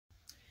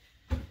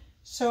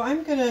So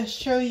I'm going to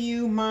show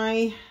you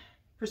my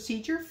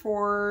procedure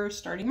for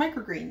starting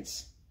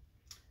microgreens.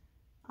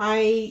 I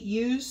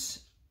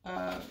use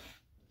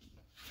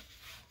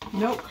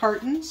milk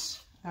cartons.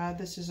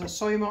 This is a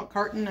soy milk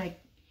carton. I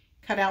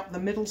cut out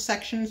the middle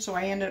section, so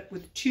I end up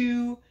with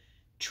two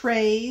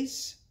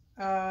trays,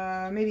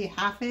 maybe a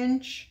 ½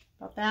 inch,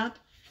 about that,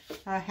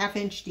 ½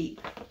 inch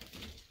deep.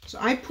 So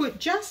I put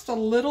just a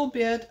little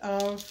bit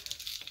of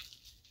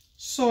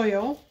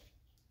soil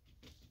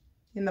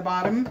in the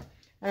bottom,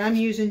 and I'm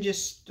using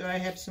I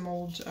have some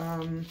old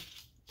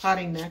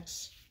potting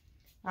mix.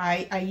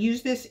 I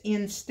use this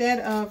instead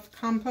of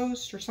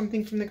compost or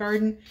something from the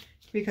garden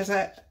because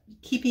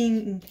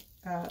keeping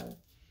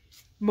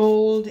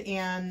mold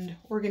and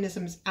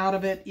organisms out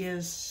of it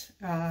is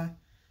an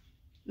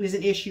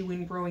issue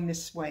when growing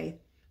this way.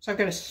 So I've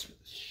got a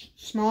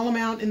small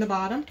amount in the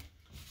bottom,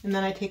 and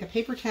then I take a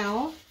paper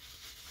towel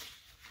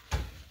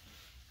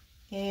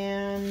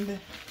and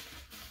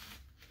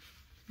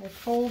I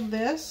fold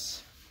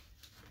this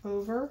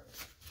over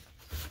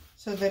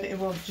so that it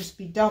will just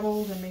be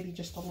doubled, and maybe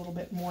just a little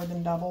bit more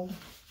than doubled.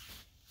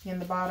 In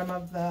the bottom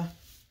of the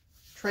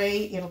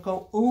tray, it'll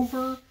go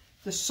over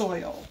the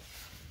soil.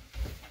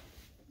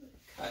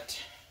 Cut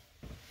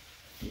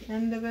the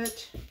end of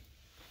it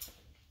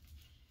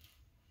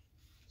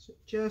so it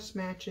just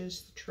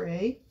matches the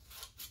tray.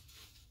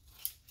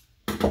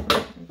 I'm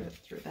going to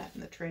throw that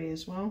in the tray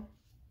as well.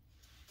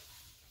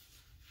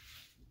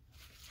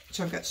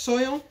 So I've got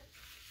soil,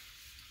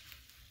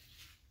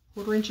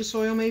 1/4 inch of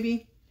soil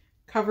maybe,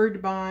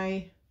 covered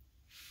by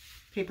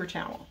paper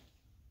towel.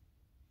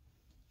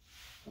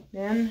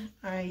 Then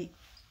I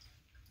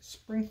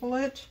sprinkle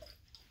it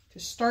to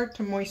start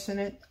to moisten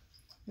it.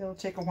 It'll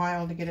take a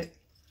while to get it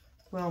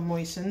well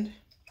moistened.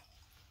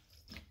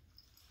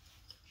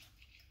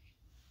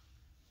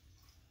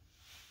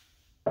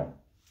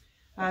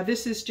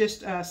 This is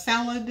just a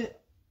salad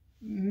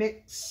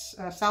mix,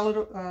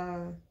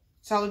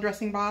 salad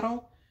dressing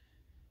bottle,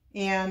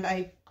 and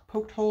I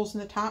poked holes in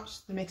the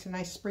tops that makes a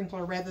nice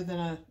sprinkler rather than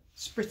a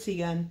spritzy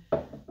gun.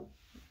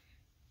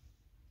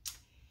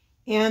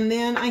 And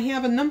then I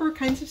have a number of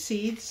kinds of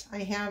seeds. I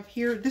have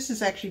here, this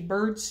is actually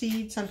bird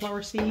seed,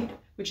 sunflower seed,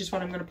 which is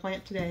what I'm going to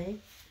plant today.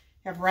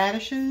 I have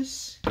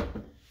radishes,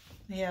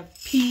 I have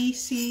pea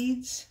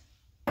seeds,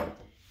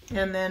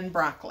 and then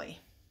broccoli.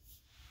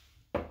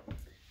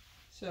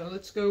 So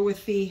let's go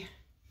with the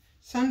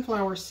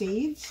sunflower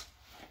seeds.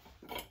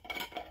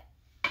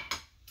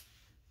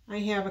 I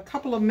have a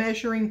couple of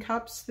measuring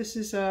cups. This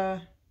is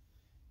a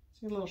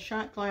little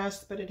shot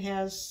glass, but it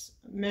has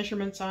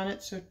measurements on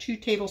it, so 2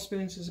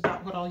 tablespoons is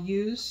about what I'll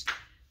use.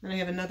 Then I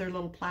have another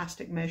little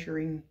plastic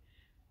measuring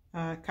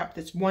cup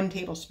that's 1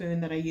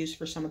 tablespoon that I use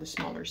for some of the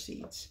smaller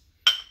seeds.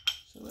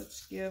 So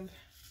let's give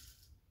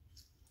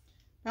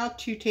about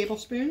 2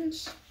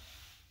 tablespoons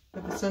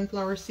of the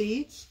sunflower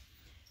seeds,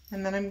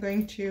 and then I'm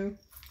going to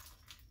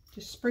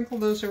just sprinkle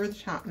those over the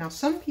top. Now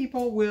some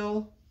people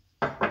will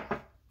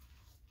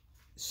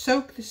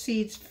soak the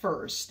seeds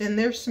first, and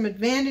there's some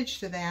advantage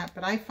to that,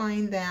 but I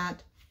find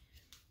that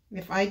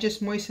if I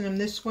just moisten them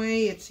this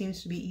way, it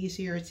seems to be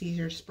easier. It's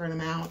easier to spread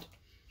them out,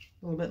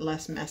 a little bit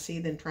less messy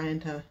than trying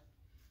to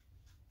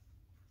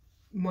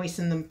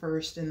moisten them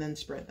first and then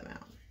spread them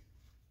out.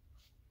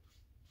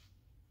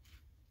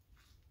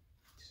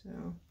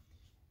 So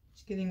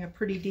it's getting a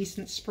pretty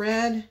decent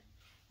spread,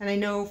 and I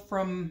know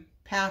from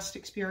past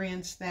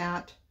experience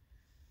that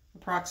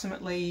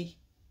approximately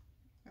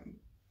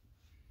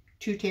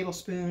 2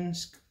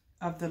 tablespoons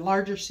of the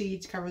larger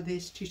seeds cover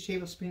these, 2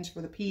 tablespoons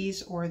for the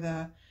peas or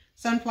the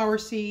sunflower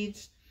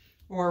seeds,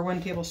 or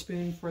 1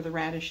 tablespoon for the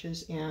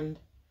radishes and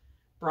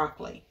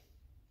broccoli.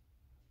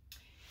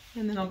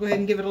 And then I'll go ahead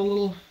and give it a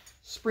little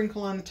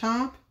sprinkle on the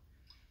top.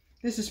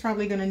 This is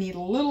probably going to need a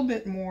little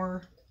bit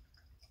more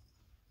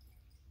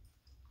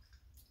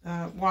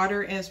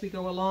water as we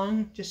go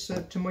along, just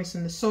so to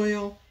moisten the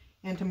soil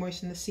and to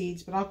moisten the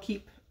seeds, but I'll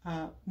keep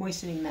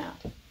moistening that.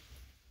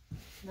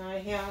 Now I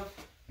have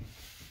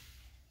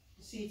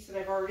seeds that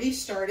I've already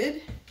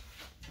started.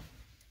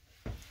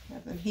 I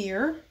have them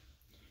here.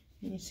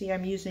 And you see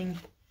I'm using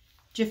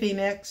Jiffy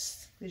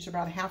Mix. These are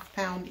about a ½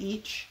 pound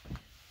each. I'm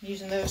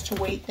using those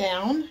to weight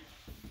down.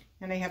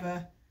 And I have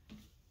a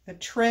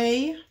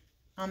tray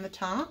on the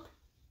top.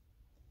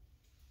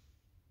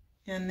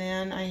 And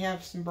then I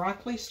have some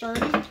broccoli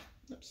starting.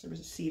 Oops, there was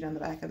a seed on the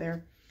back of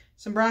there.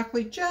 Some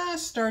broccoli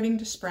just starting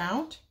to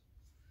sprout.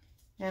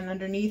 And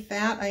underneath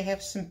that I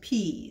have some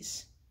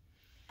peas.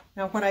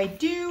 Now what I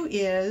do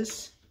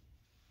is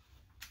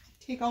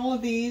take all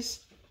of these,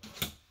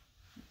 there's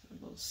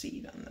a little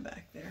seed on the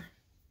back there,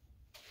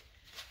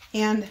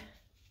 and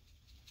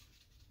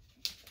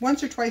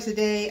once or twice a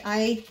day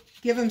I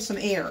give them some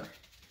air,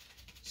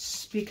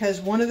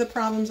 because one of the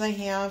problems I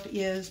have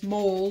is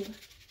mold,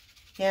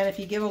 and if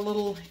you give a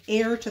little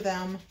air to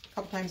them a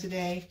couple times a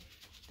day,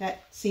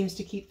 that seems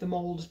to keep the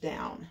mold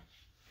down.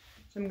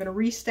 So I'm going to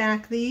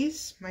restack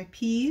these, my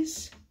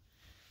peas.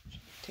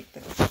 Take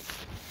the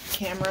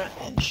camera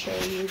and show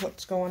you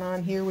what's going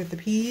on here with the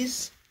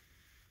peas.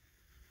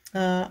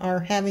 are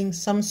having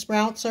some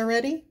sprouts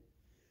already.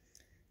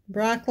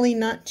 Broccoli,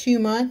 not too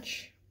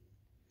much.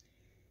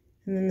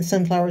 And then the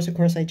sunflowers, of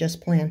course, I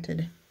just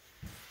planted.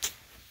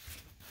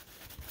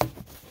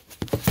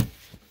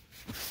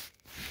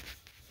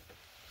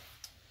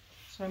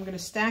 So I'm going to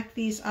stack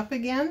these up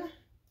again.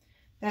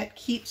 That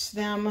keeps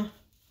them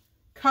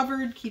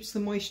covered, keeps the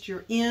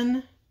moisture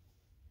in,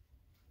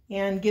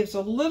 and gives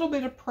a little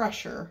bit of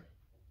pressure.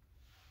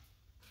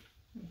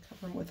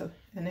 Cover them with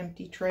an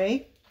empty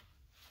tray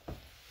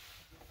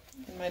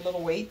and my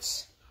little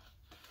weights.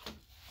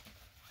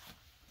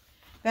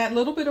 That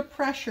little bit of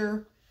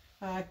pressure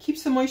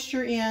keeps the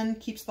moisture in,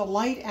 keeps the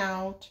light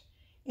out,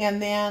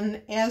 and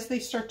then as they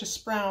start to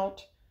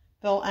sprout,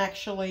 they'll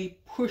actually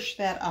push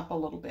that up a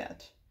little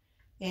bit.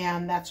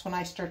 And that's when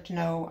I start to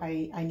know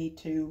I need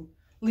to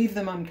leave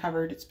them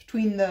uncovered. It's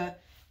between the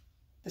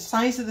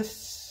size of the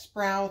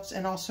sprouts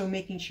and also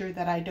making sure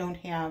that I don't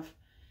have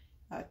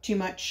too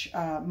much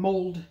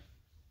mold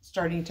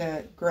starting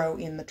to grow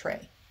in the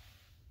tray.